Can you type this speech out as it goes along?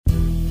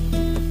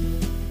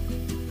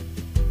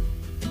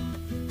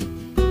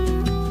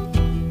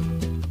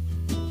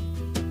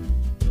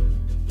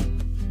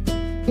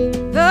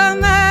The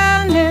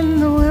man in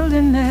the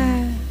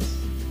wilderness,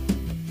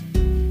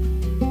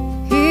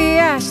 he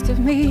asked of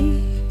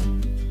me,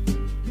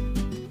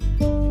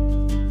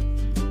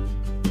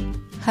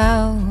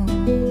 how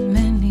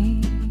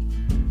many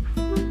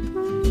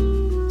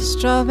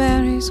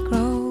strawberries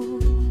grow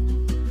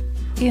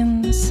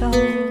in the salt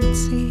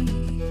sea?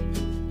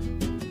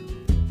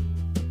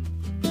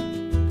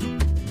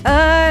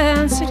 I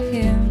answered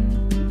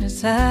him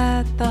as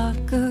I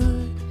thought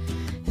good,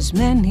 as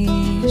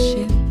many a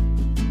ship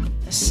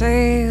that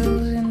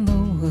sails in the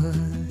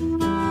wood.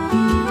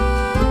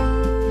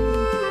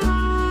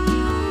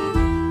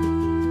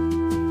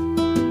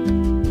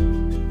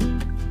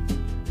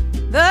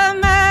 The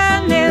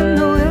man in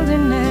the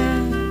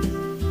wilderness,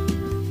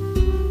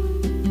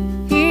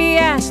 he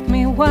asked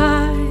me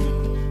why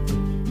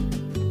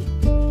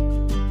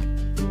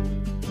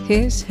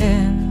his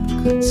hen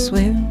could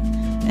swim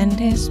and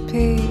his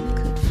pig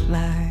could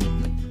fly.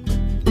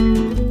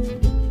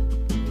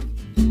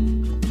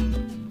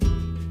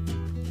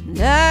 And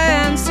I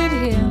answered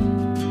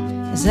him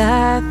as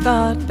I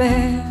thought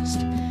best,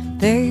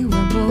 they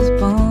were both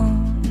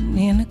born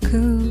in a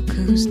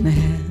cuckoo's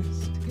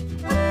nest.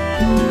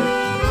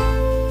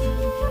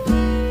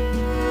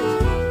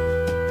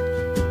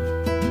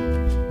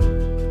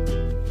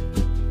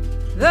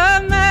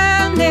 The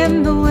man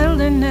in the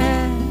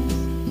wilderness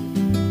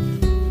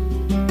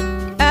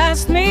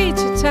asked me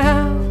to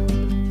tell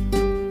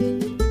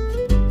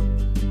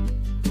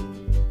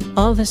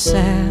all the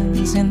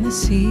sands in the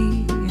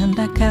sea, and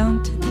I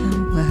counted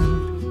them well.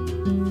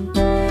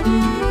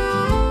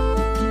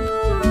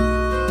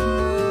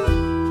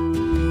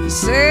 He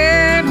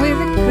said with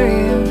a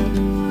grin,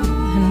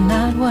 and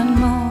not one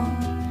more.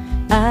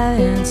 I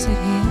answered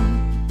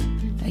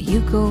him, now you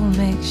go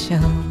make sure.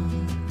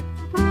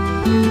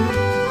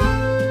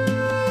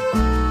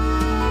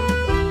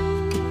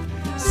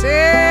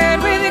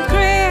 Said with a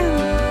grin,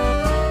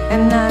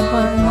 and not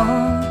one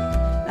more.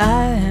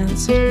 I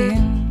answered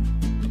him,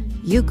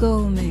 you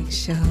go make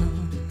sure.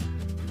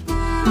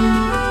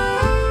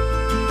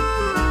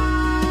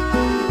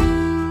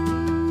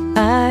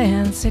 I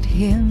answered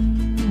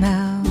him,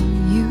 now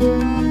you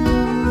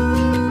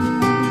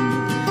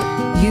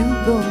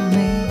go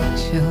make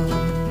sure.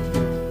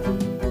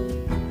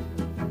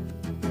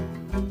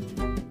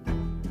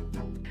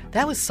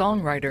 That was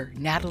songwriter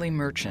Natalie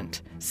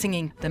Merchant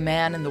singing The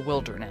Man in the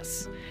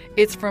Wilderness.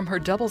 It's from her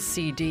double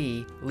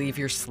CD, Leave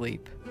Your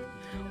Sleep.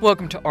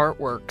 Welcome to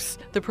Artworks,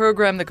 the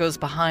program that goes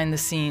behind the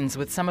scenes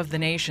with some of the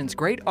nation's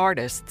great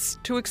artists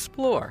to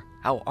explore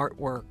how art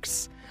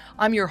works.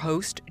 I'm your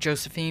host,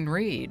 Josephine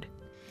Reed.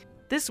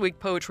 This week,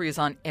 poetry is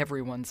on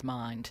everyone's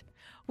mind.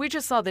 We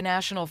just saw the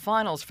national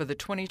finals for the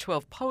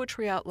 2012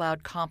 Poetry Out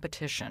Loud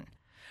competition,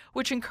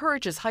 which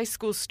encourages high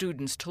school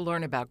students to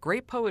learn about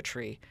great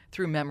poetry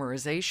through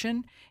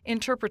memorization,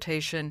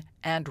 interpretation,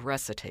 and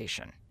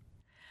recitation.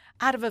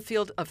 Out of a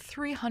field of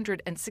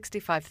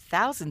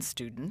 365,000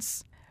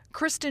 students,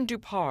 Kristen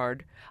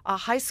Dupard, a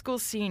high school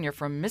senior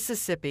from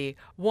Mississippi,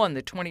 won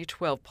the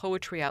 2012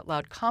 Poetry Out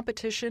Loud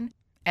competition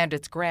and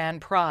its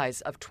grand prize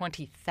of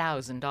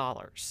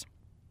 $20,000.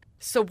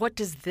 So what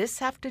does this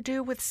have to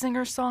do with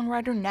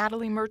singer-songwriter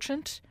Natalie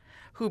Merchant,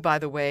 who, by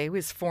the way,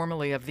 was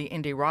formerly of the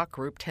indie rock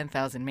group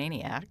 10,000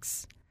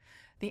 Maniacs?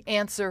 The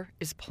answer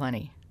is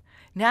plenty.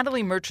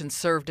 Natalie Merchant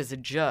served as a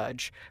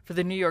judge for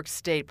the New York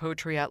State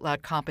Poetry Out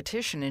Loud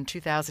competition in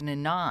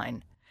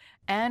 2009,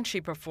 and she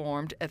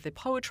performed at the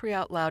Poetry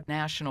Out Loud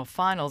National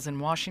Finals in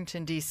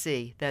Washington,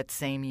 D.C. that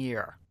same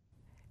year.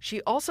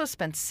 She also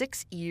spent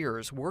 6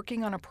 years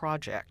working on a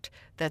project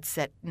that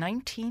set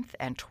 19th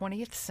and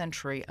 20th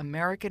century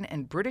American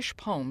and British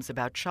poems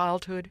about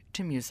childhood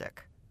to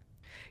music.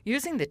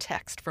 Using the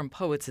text from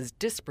poets as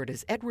disparate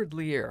as Edward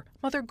Lear,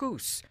 Mother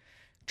Goose,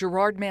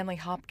 Gerard Manley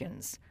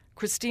Hopkins,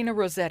 Christina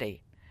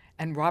Rossetti,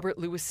 and Robert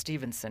Louis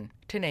Stevenson,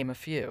 to name a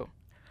few,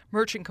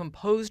 Merchant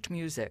composed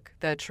music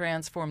that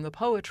transformed the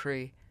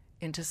poetry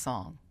into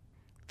song.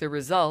 The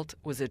result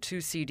was a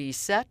 2-CD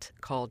set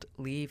called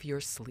Leave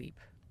Your Sleep.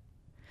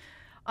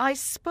 I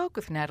spoke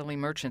with Natalie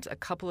Merchant a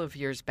couple of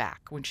years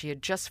back when she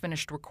had just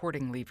finished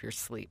recording Leave Your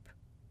Sleep.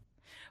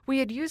 We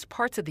had used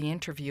parts of the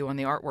interview on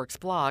the Artworks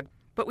blog,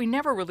 but we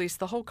never released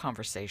the whole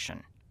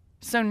conversation.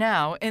 So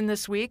now, in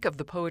this week of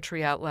the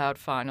Poetry Out Loud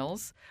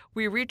finals,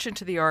 we reach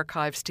into the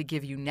archives to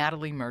give you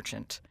Natalie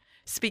Merchant,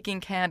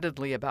 speaking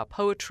candidly about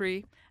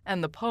poetry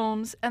and the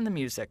poems and the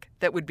music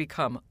that would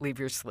become Leave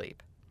Your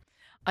Sleep.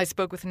 I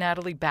spoke with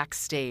Natalie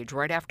backstage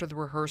right after the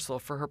rehearsal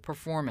for her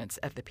performance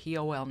at the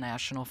POL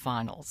National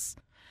Finals.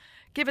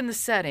 Given the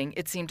setting,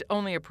 it seemed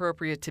only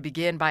appropriate to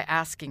begin by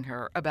asking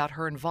her about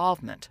her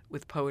involvement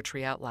with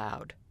Poetry Out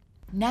Loud.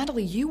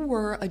 Natalie, you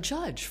were a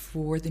judge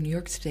for the New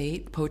York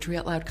State Poetry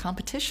Out Loud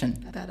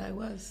competition. That I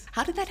was.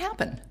 How did that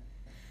happen?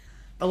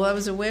 Oh, I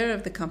was aware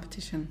of the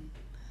competition,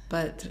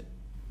 but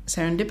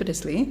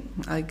serendipitously,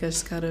 I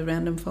just got a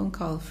random phone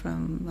call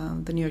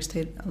from the New York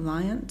State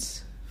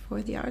Alliance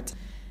for the Arts,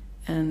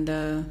 and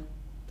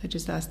they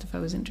just asked if I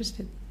was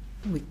interested.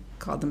 We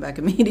called them back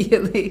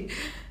immediately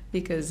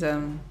because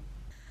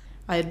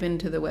I had been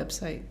to the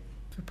website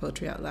for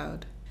Poetry Out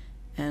Loud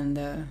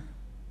and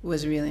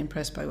was really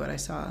impressed by what I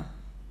saw.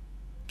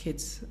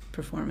 Kids'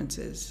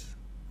 performances,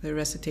 their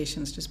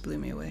recitations just blew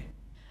me away.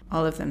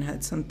 All of them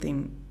had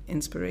something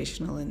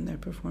inspirational in their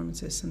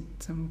performances,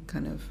 some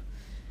kind of,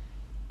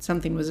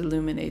 something was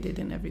illuminated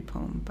in every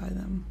poem by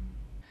them.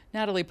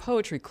 Natalie,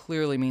 poetry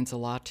clearly means a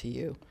lot to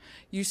you.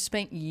 You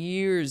spent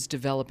years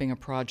developing a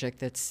project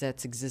that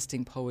sets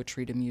existing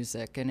poetry to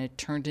music, and it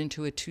turned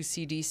into a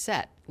 2-CD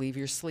set, Leave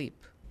Your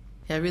Sleep.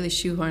 Yeah, I really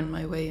shoehorned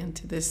my way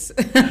into this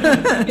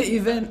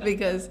event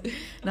because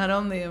not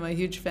only am I a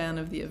huge fan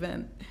of the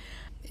event,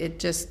 it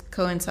just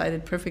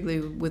coincided perfectly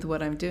with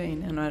what I'm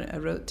doing. And I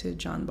wrote to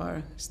John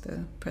Barr, who's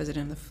the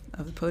president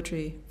of the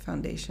Poetry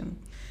Foundation,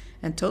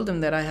 and told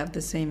him that I have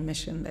the same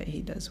mission that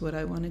he does. What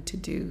I wanted to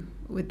do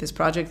with this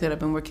project that I've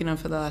been working on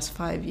for the last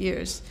 5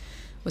 years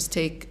was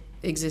take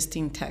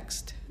existing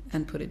text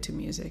and put it to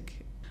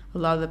music. A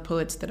lot of the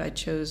poets that I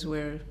chose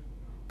were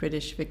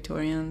British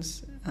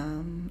Victorians,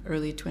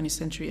 early 20th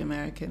century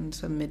Americans,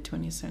 some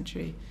mid-20th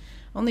century.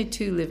 Only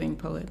 2 living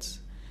poets.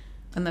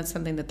 And that's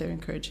something that they're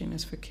encouraging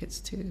is for kids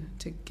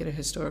to get a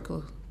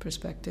historical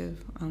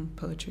perspective on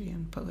poetry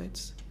and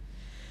poets.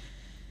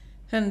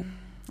 And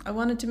I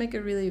wanted to make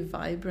a really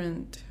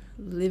vibrant,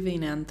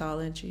 living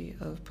anthology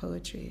of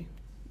poetry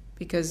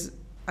because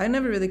I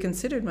never really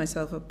considered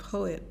myself a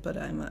poet, but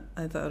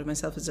I thought of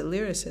myself as a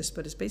lyricist,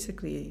 but it's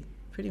basically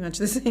pretty much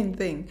the same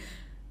thing.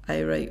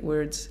 I write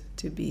words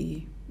to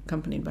be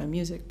accompanied by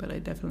music, but I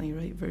definitely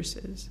write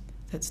verses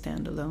that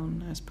stand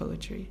alone as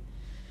poetry.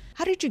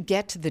 How did you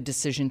get to the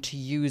decision to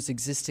use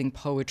existing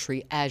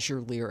poetry as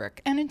your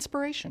lyric and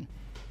inspiration?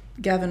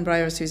 Gavin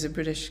Bryars, who's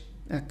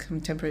a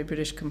contemporary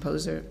British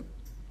composer,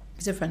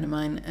 he's a friend of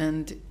mine,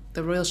 and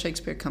the Royal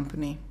Shakespeare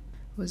Company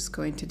was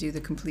going to do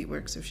the complete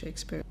works of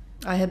Shakespeare.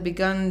 I had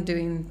begun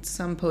doing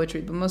some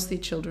poetry, but mostly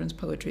children's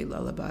poetry,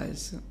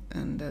 lullabies,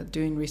 and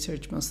doing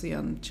research mostly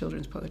on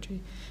children's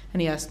poetry.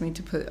 And he asked me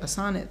to put a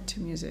sonnet to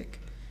music,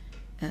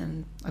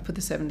 and I put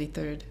the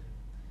 73rd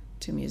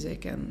to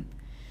music, and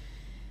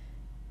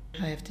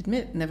I have to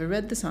admit, never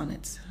read the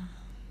sonnets.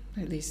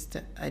 At least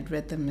I'd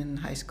read them in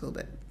high school,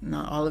 but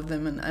not all of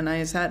them, and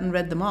I sat and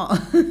read them all.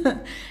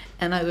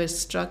 And I was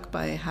struck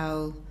by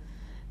how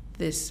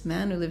this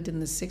man who lived in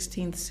the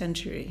 16th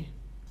century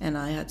and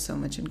I had so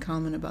much in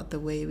common about the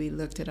way we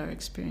looked at our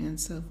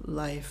experience of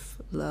life,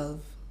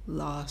 love,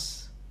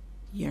 loss,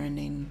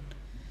 yearning,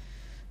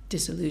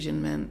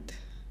 disillusionment,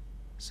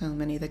 so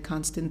many of the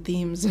constant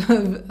themes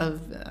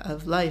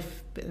of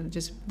life,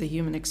 just the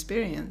human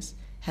experience,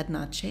 had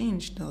not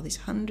changed in all these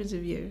hundreds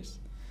of years.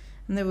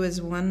 And there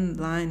was one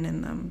line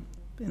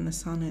in the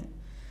sonnet,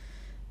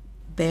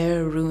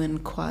 bare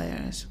ruined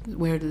choirs,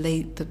 where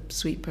late the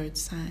sweet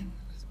birds sang,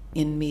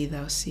 in me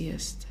thou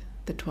seest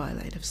the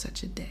twilight of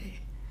such a day.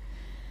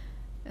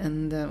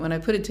 And when I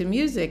put it to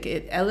music,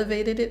 it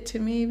elevated it to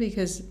me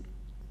because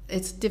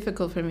it's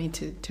difficult for me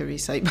to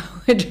recite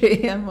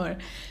poetry.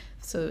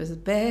 So it was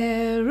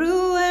bare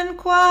ruined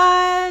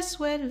choirs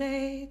where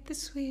late the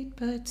sweet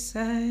birds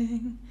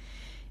sang,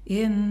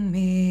 in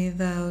me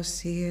thou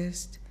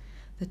seest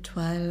the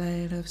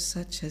twilight of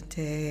such a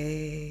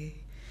day.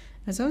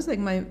 It's almost like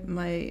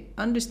my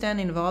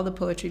understanding of all the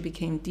poetry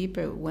became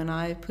deeper when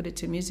I put it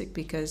to music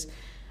because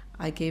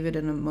I gave it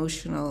an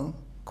emotional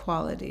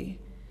quality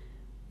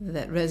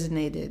that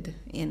resonated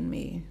in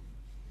me.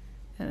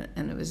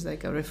 And it was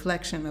like a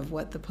reflection of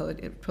what the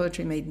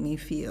poetry made me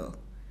feel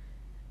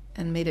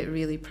and made it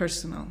really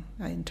personal.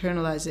 I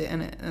internalized it,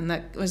 and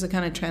that was a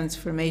kind of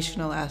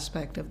transformational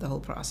aspect of the whole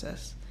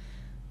process,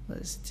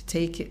 was to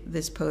take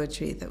this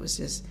poetry that was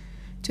just,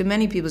 to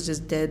many people,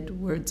 just dead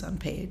words on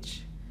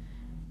page,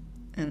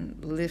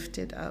 and lift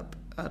it up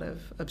out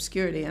of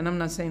obscurity. And I'm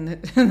not saying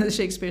that the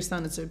Shakespeare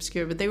sonnets are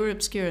obscure, but they were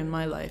obscure in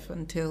my life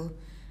until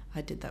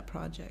I did that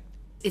project.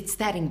 It's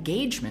that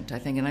engagement, I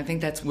think, and I think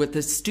that's what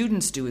the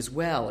students do as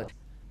well.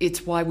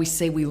 It's why we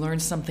say we learn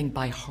something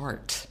by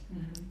heart,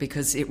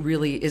 because it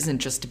really isn't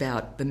just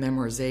about the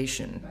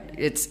memorization.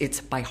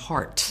 It's by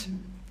heart,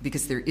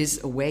 because there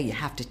is a way you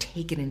have to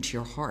take it into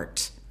your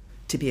heart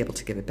to be able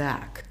to give it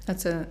back.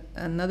 That's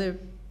another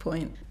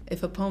point.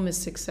 If a poem is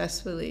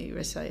successfully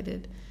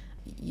recited,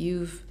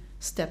 you've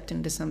stepped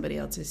into somebody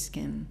else's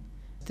skin.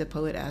 The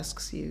poet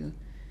asks you,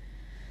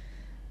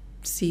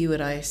 see what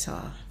I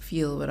saw,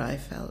 feel what I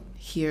felt,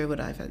 hear what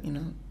I felt,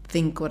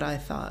 think what I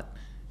thought.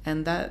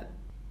 And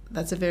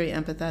that's a very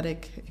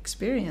empathetic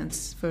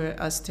experience for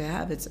us to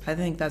have. I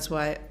think that's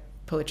why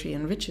poetry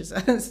enriches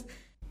us.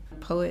 A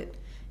poet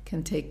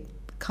can take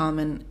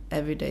common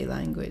everyday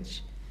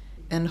language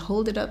and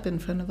hold it up in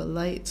front of a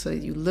light so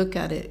you look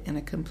at it in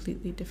a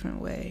completely different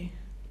way.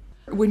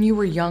 When you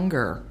were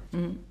younger,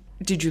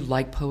 did you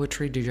like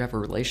poetry? Did you have a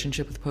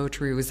relationship with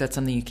poetry? Or was that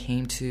something you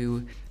came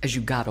to as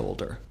you got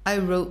older? I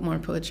wrote more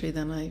poetry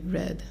than I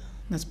read.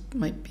 That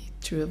might be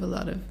true of a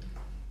lot of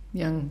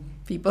young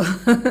people.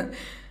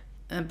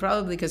 And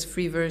probably because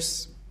free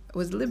verse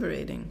was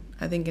liberating.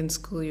 I think in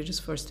school you're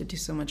just forced to do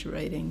so much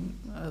writing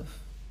of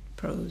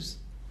prose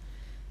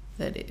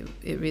that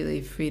it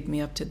really freed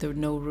me up to there were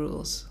no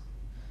rules,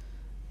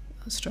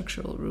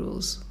 structural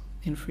rules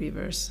in free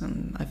verse,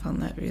 and I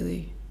found that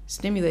really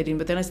stimulating.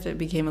 But then I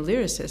became a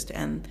lyricist,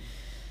 and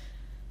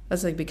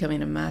that's like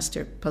becoming a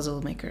master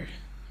puzzle maker,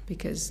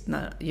 because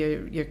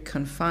you're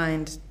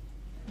confined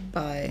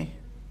by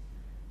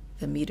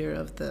the meter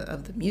of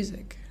the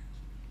music,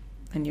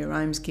 and your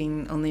rhyme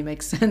scheme only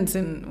makes sense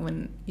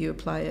when you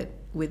apply it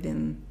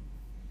within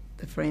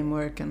the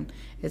framework, and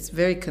it's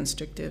very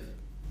constrictive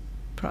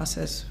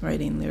process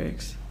writing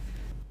lyrics.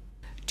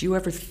 Do you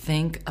ever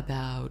think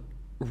about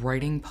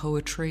writing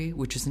poetry,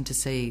 which isn't to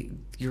say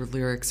your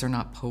lyrics are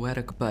not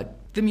poetic, but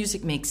the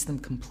music makes them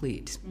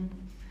complete? Mm-hmm.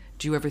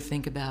 Do you ever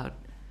think about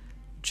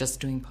just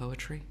doing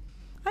poetry?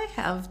 I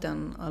have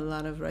done a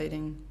lot of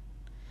writing,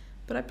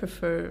 but I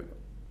prefer,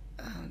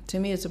 to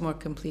me it's a more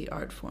complete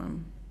art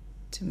form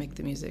to make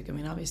the music. I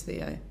mean,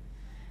 obviously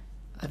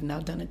I've now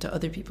done it to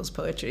other people's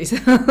poetry, so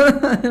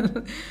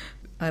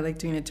I like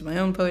doing it to my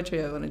own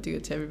poetry. I want to do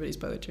it to everybody's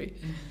poetry.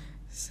 Mm-hmm.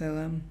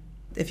 So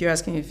if you're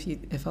asking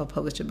if I'll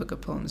publish a book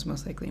of poems,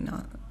 most likely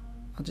not.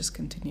 I'll just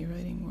continue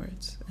writing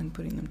words and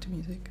putting them to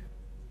music.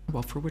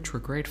 Well, for which we're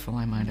grateful,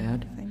 I might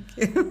add.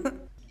 Thank you.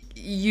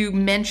 You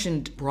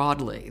mentioned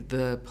broadly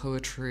the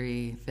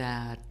poetry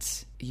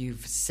that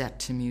you've set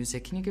to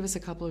music. Can you give us a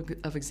couple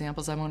of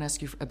examples? I won't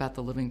ask you about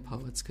the living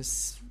poets,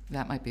 because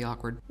that might be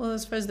awkward. Well,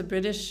 as far as the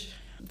British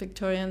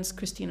Victorians,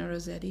 Christina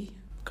Rossetti,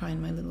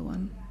 Crying My Little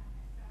One.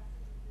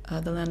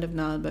 The Land of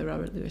Nod by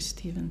Robert Louis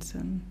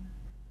Stevenson.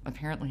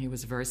 Apparently he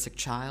was a very sick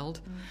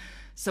child.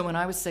 So when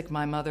I was sick,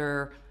 my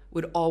mother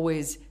would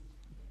always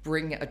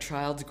bring a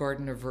child's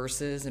garden of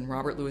verses and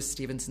Robert Louis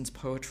Stevenson's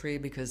poetry,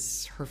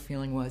 because her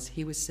feeling was,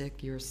 he was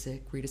sick, you're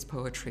sick, read his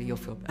poetry, you'll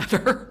feel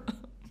better.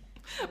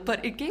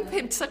 But it gave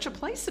him such a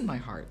place in my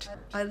heart.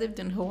 I lived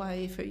in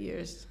Hawaii for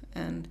years,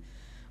 and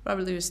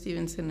Robert Louis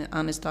Stevenson,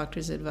 on his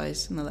doctor's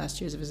advice in the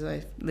last years of his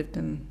life, lived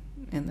in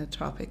the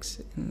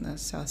tropics in the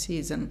South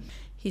Seas, and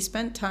he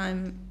spent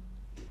time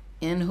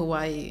in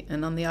Hawaii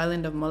and on the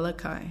island of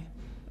Molokai,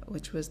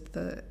 which was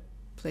the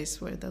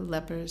place where the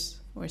lepers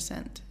were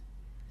sent,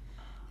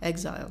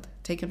 exiled,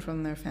 taken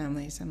from their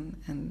families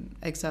and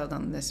exiled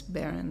on this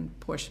barren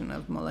portion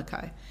of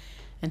Molokai.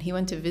 And he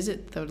went to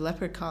visit the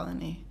leper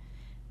colony,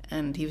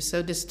 and he was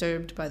so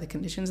disturbed by the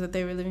conditions that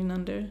they were living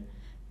under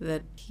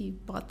that he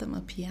bought them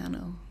a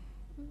piano.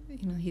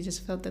 You know, he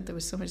just felt that there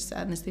was so much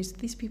sadness.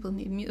 These people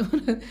need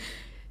music.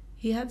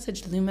 He had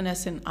such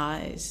luminescent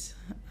eyes,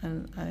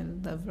 and I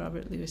love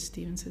Robert Louis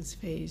Stevenson's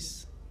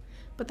face.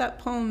 But that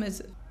poem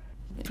is,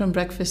 from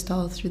breakfast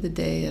all through the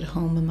day, at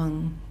home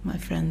among my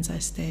friends I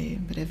stay,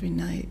 but every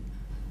night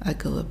I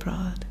go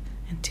abroad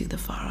into the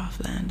far-off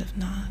land of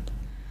Nod.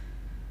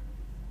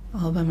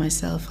 All by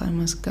myself I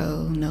must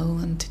go, no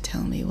one to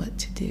tell me what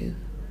to do,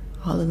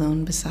 all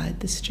alone beside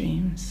the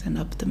streams and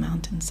up the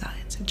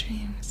mountainsides of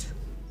dreams.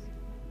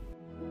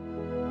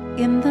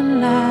 In the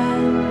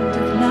land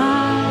of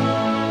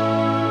Nod,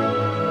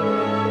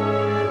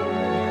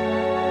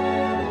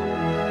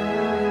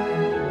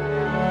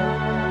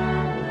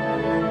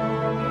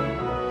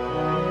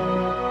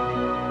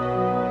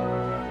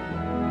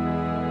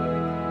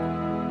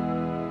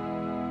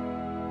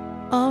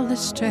 all the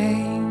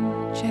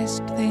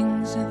strangest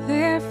things are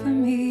there for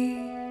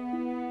me.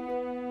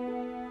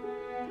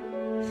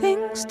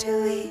 Things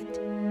to eat,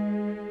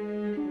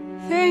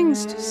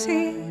 things to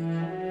see.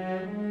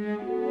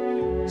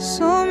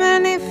 So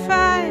many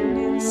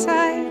finding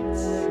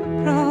sights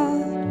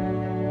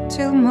abroad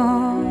till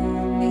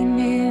morning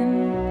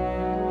in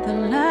the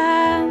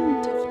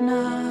land of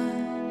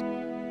Nod.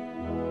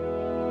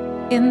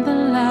 In the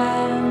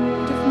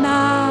land of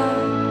Nod.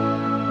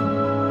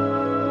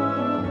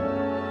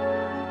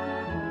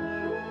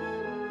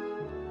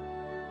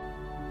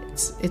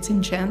 It's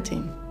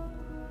enchanting.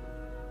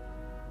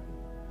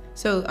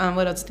 So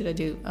what else did I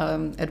do?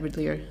 Edward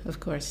Lear, of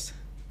course.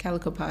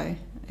 Calico Pie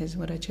is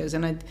what I chose.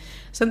 And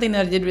something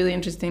that I did really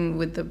interesting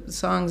with the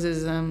songs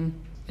is I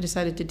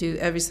decided to do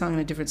every song in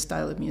a different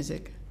style of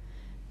music,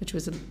 which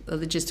was a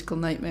logistical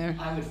nightmare.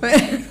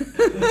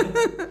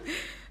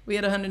 We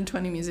had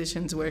 120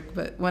 musicians work,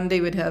 but one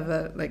day we'd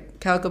have like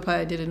Calico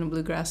Pie, I did it in a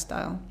bluegrass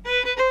style.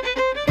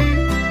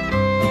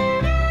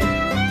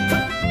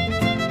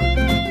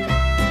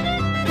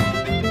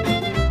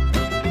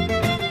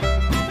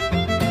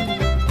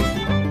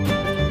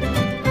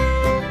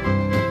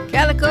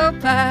 Calico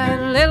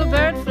pie, little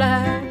bird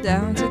fly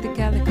down to the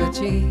calico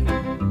tree.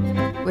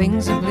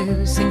 Wings of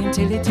blue, singing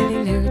tilly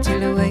tilly loo,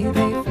 till away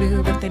they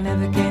flew, but they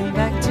never came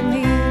back to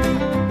me.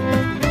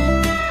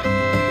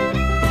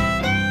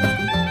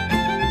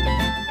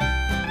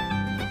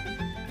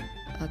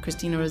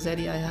 Christina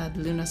Rossetti, I had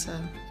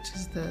Lunasa, which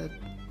is the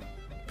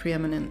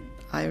preeminent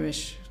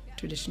Irish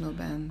traditional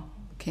band,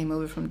 came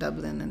over from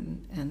Dublin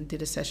and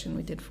did a session.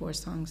 We did 4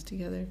 songs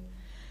together.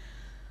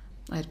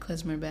 I had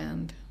Klezmer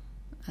Band.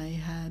 I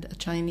had a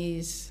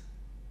Chinese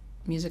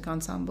music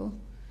ensemble.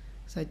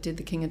 So I did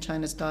The King of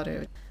China's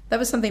Daughter. That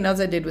was something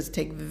else I did, was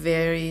take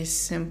very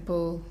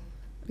simple,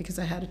 because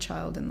I had a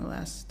child in the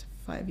last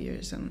 5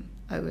 years, and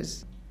I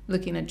was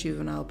looking at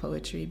juvenile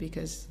poetry,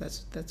 because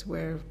that's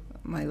where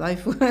my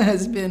life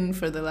has been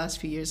for the last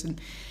few years. And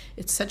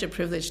it's such a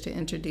privilege to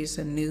introduce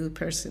a new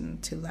person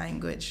to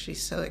language.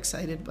 She's so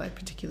excited by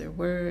particular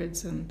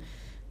words and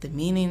the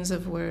meanings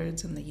of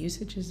words and the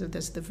usages of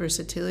this, the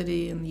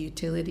versatility and the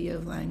utility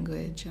of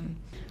language. And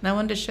I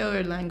wanted to show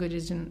her language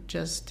isn't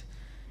just,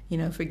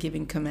 for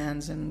giving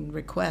commands and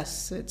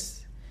requests.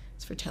 It's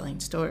for telling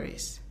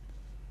stories.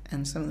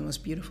 And some of the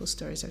most beautiful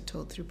stories are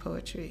told through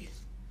poetry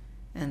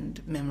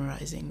and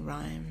memorizing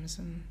rhymes.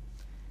 And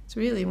it's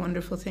really a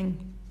wonderful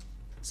thing.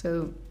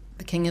 So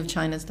the King of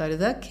China's daughter,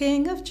 the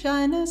King of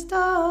China's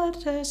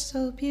daughter,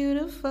 so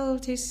beautiful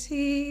to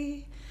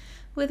see,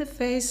 with a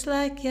face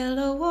like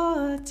yellow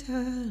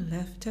water,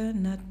 left her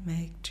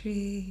nutmeg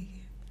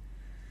tree.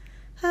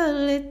 A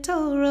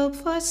little rope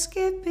for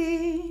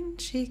skipping,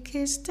 she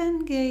kissed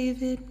and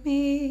gave it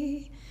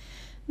me,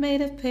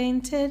 made of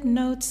painted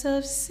notes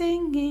of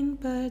singing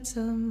birds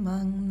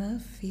among the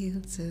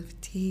fields of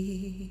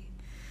tea.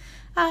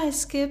 I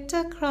skipped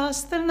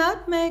across the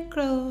nutmeg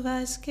grove,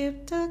 I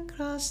skipped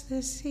across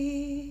the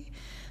sea,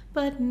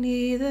 but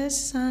neither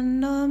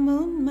sun nor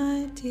moon,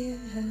 my dear,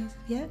 have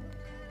yet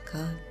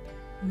caught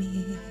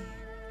me.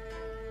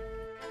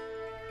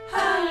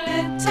 A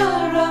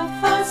little rope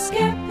for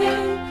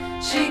skipping,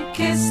 she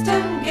kissed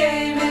and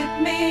gave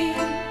it me,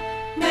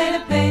 made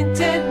of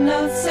painted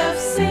notes of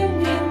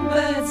singing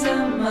birds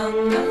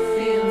among the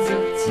fields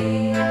of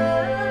tea.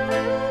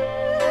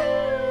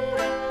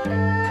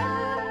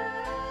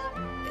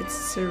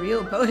 It's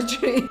surreal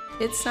poetry.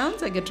 It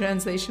sounds like a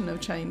translation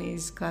of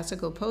Chinese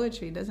classical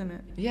poetry, doesn't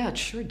it? Yeah, it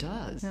sure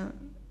does.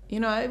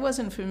 Yeah. I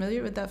wasn't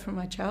familiar with that from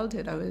my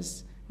childhood.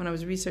 When I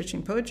was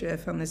researching poetry, I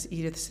found this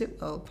Edith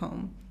Sitwell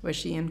poem where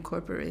she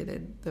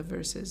incorporated the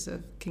verses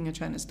of King of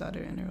China's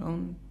daughter in her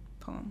own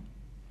poem.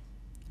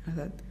 I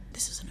thought,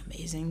 this is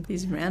amazing,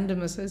 these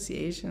random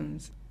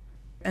associations.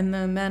 And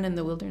The Man in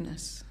the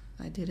Wilderness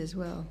I did as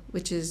well,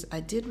 which is I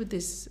did with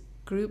this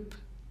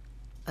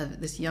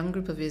young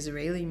group of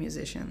Israeli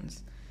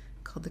musicians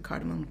called the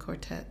Cardamom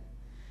Quartet.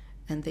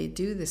 And they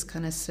do this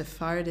kind of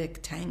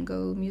Sephardic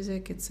tango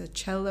music. It's a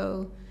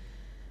cello,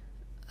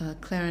 a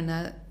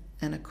clarinet,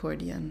 and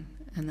accordion,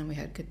 and then we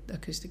had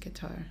acoustic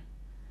guitar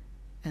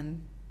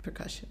and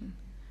percussion.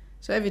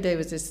 So every day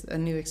was just a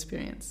new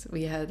experience.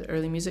 We had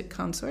early music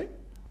consort.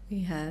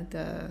 We had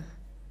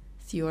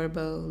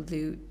theorbo,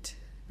 lute,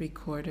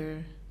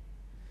 recorder,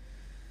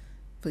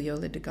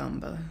 viola da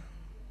gamba.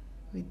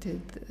 We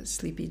did the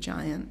Sleepy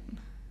Giant.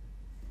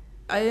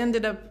 I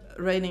ended up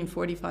writing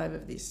 45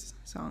 of these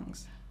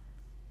songs,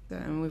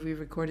 and we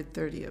recorded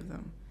 30 of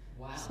them.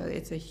 Wow. So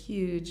it's a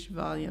huge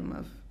volume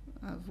of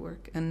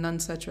work, and None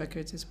Such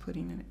Records is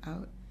putting it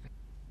out.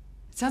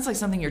 It sounds like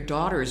something your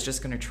daughter is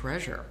just going to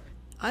treasure.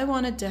 I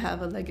wanted to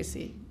have a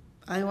legacy.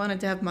 I wanted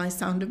to have my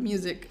Sound of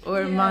Music,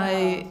 or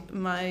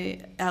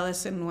my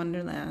Alice in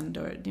Wonderland,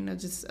 or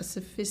just a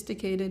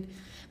sophisticated.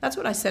 That's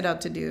what I set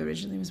out to do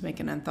originally, was make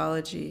an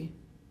anthology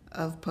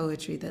of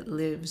poetry that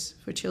lives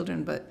for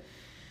children. But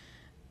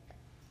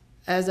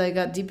as I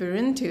got deeper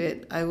into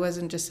it, I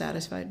wasn't just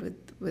satisfied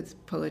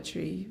with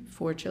poetry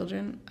for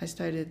children. I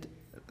started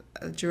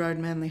Gerard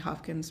Manley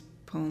Hopkins'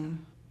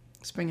 poem,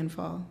 Spring and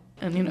Fall.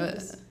 And,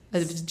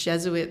 a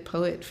Jesuit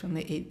poet from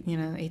the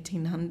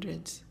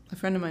 1800s. A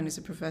friend of mine who's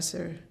a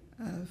professor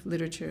of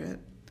literature at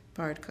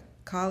Bard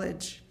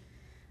College,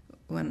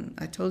 when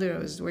I told her I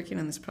was working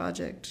on this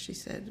project, she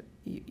said,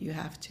 you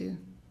have to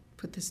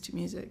put this to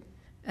music.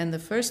 And the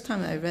first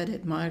time I read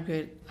it,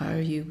 Margaret,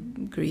 are you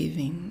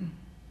grieving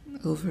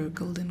over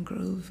Golden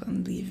Grove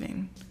on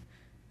leaving?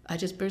 I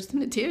just burst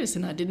into tears,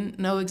 and I didn't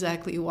know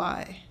exactly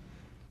why.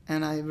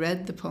 And I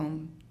read the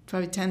poem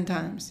probably 10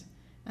 times,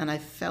 and I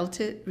felt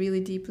it really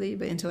deeply,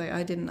 but until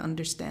I didn't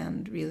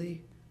understand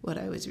really what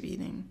I was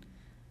reading.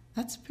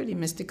 That's pretty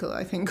mystical,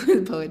 I think,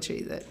 with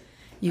poetry, that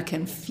you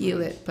can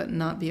feel it but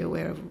not be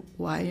aware of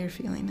why you're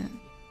feeling it.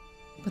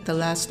 But the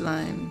last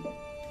line,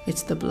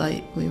 it's the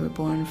blight we were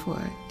born for,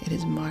 it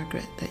is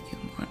Margaret that you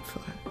mourn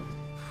for.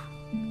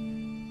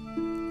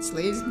 It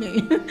slays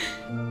me.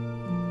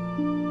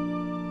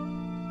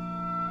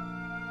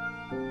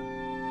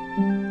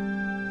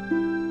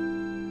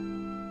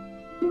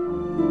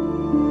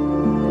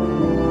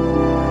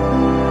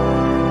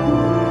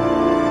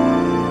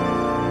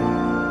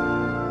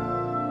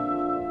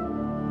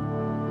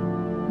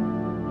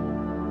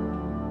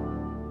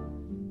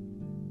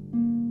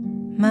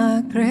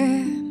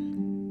 Margaret,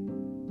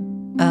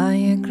 are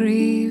you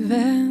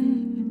grieving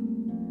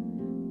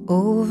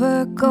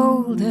over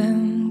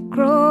Golden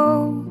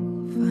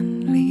Grove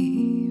and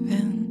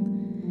leaving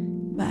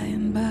by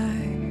and by?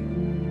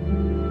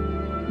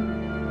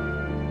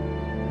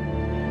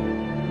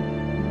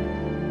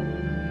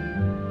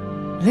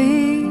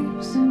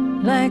 Leaves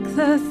like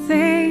the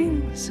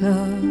things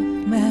of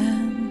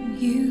man,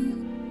 you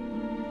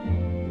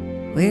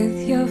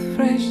with your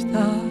fresh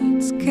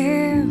thoughts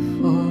care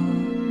for.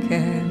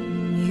 Can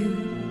you?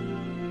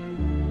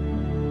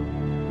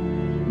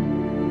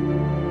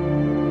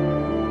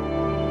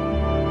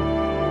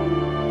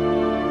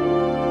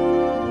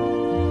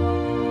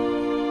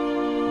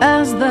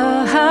 as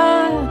the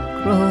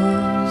heart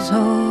grows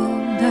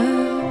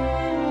older,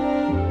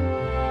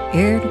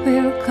 it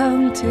will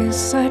come to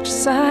such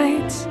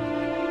sights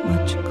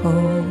much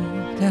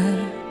colder.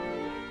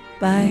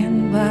 By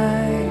and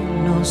by,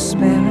 no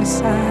spare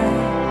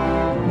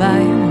aside, by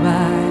and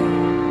by.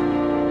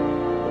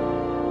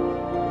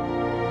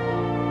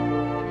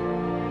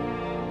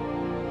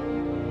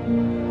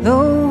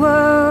 The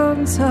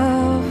words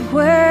of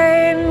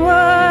Wayne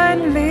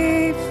would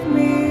leave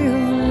me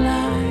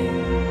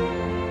alive,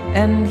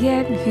 and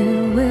yet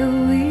you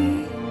will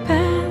weep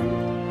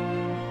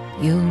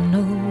and you'll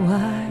know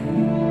why.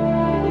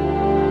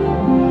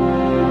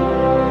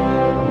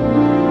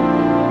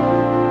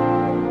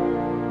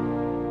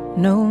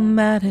 No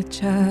matter,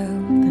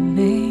 child, the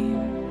name,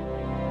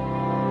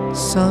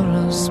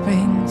 sorrow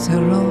springs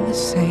are all the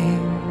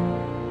same.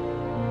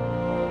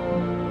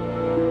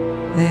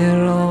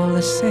 They're all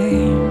the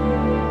same.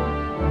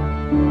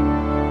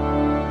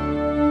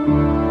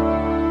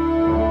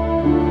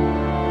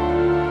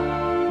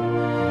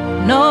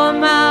 No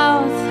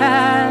mouth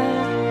had,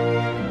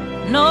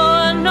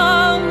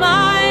 no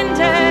mind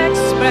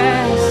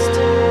expressed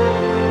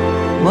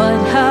what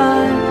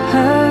heart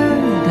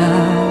heard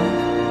of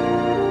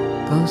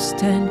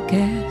ghost and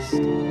guest.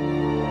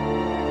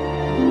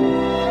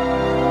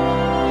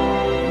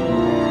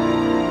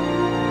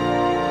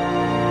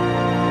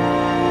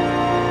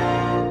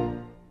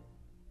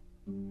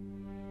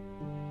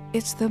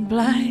 It's the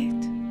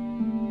blight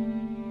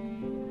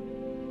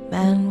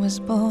man was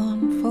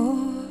born for.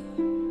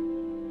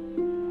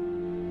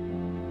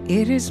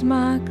 It is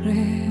Margaret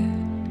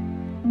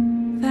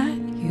that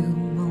you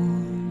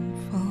mourn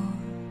for.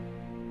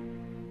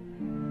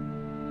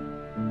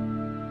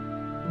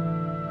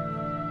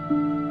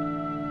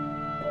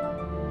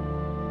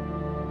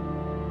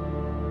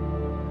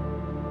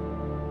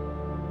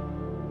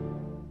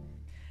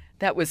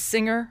 That was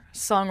singer,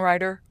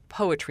 songwriter,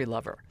 poetry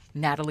lover,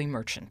 Natalie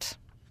Merchant.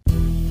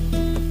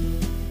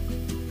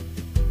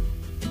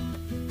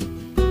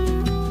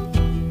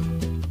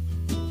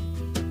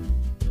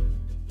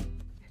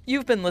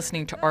 You've been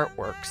listening to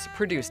Artworks,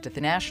 produced at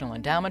the National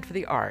Endowment for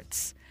the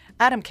Arts.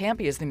 Adam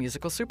Campy is the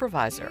musical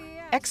supervisor.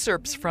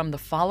 Excerpts from the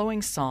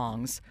following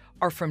songs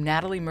are from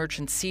Natalie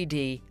Merchant's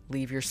CD,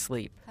 Leave Your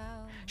Sleep.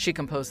 She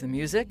composed the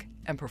music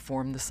and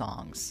performed the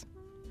songs.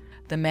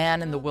 The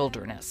Man in the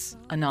Wilderness,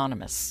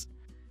 anonymous.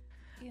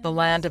 The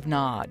Land of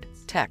Nod,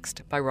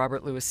 text by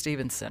Robert Louis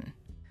Stevenson.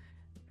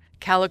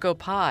 Calico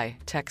Pie,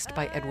 text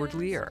by Edward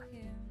Lear.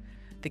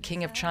 The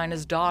King of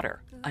China's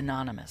Daughter,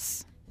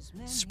 anonymous.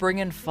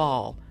 Spring and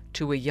Fall,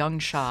 to a Young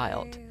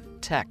Child,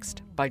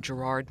 text by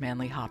Gerard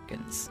Manley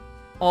Hopkins.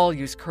 All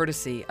use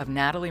courtesy of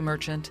Natalie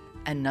Merchant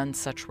and None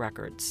Such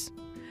Records.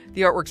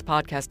 The Artworks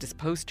podcast is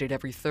posted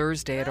every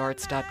Thursday at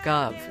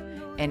arts.gov,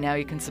 and now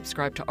you can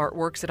subscribe to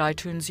Artworks at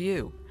iTunes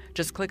U.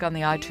 Just click on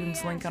the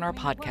iTunes link on our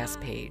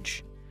podcast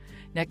page.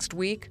 Next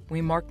week,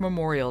 we mark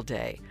Memorial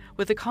Day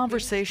with a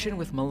conversation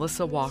with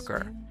Melissa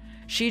Walker.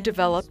 She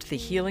developed the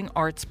Healing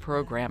Arts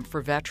program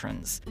for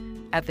veterans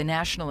at the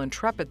National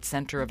Intrepid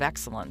Center of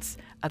Excellence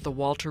at the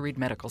Walter Reed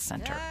Medical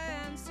Center.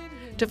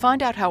 To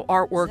find out how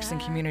art works in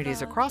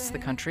communities across the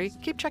country,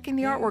 keep checking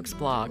the Artworks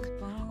blog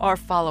or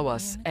follow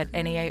us at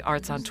NEA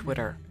Arts on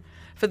Twitter.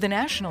 For the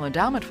National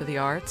Endowment for the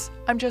Arts,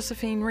 I'm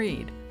Josephine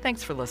Reed.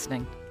 Thanks for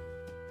listening.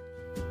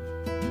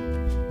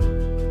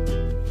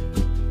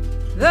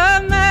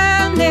 The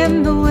man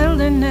in the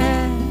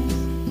wilderness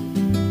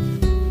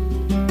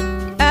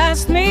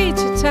asked me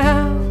to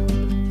tell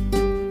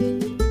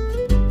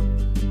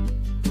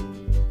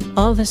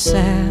all the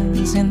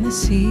sands in the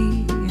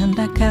sea, and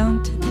I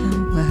counted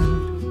them well.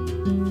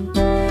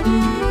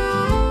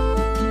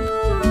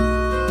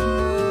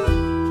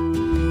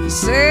 He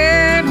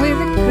said with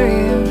a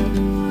grin,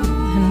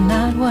 and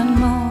not one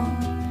more.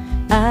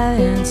 I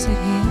answered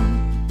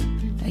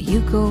him, now you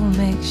go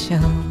make sure.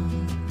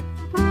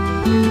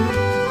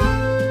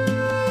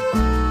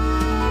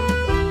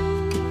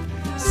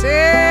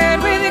 Said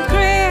with a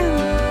grin,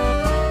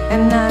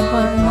 and not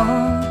one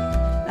more.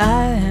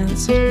 I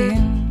answered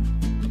him,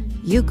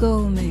 you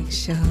go make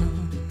sure.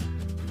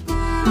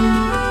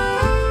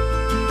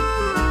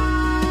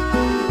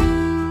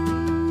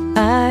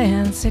 I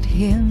answered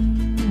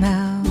him,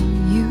 now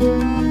you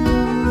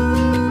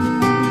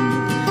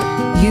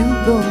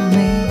go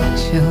make